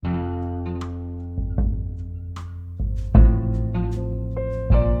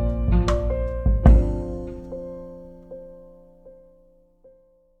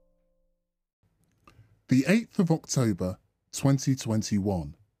The 8th of October,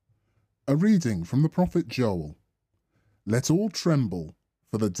 2021. A reading from the prophet Joel. Let all tremble,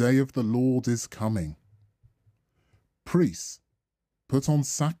 for the day of the Lord is coming. Priests, put on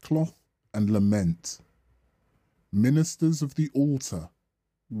sackcloth and lament. Ministers of the altar,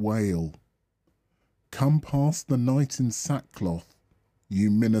 wail. Come past the night in sackcloth,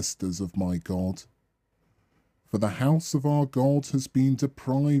 you ministers of my God. For the house of our God has been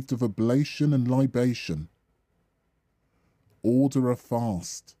deprived of oblation and libation. Order a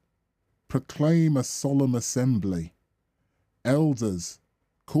fast. Proclaim a solemn assembly. Elders,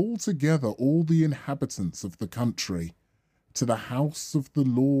 call together all the inhabitants of the country to the house of the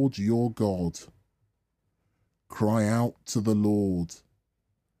Lord your God. Cry out to the Lord.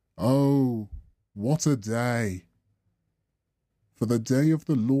 Oh, what a day! For the day of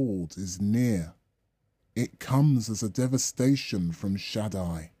the Lord is near. It comes as a devastation from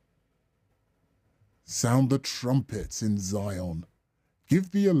Shaddai. Sound the trumpet in Zion.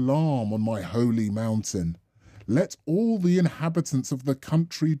 Give the alarm on my holy mountain. Let all the inhabitants of the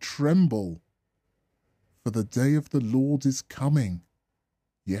country tremble. For the day of the Lord is coming.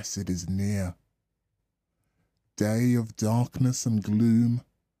 Yes, it is near. Day of darkness and gloom.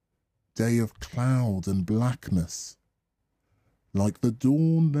 Day of cloud and blackness. Like the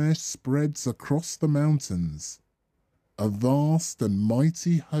dawn there spreads across the mountains a vast and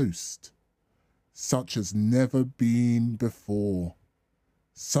mighty host, such as never been before,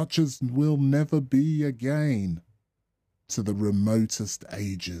 such as will never be again to the remotest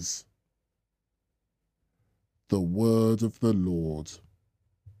ages. The word of the Lord.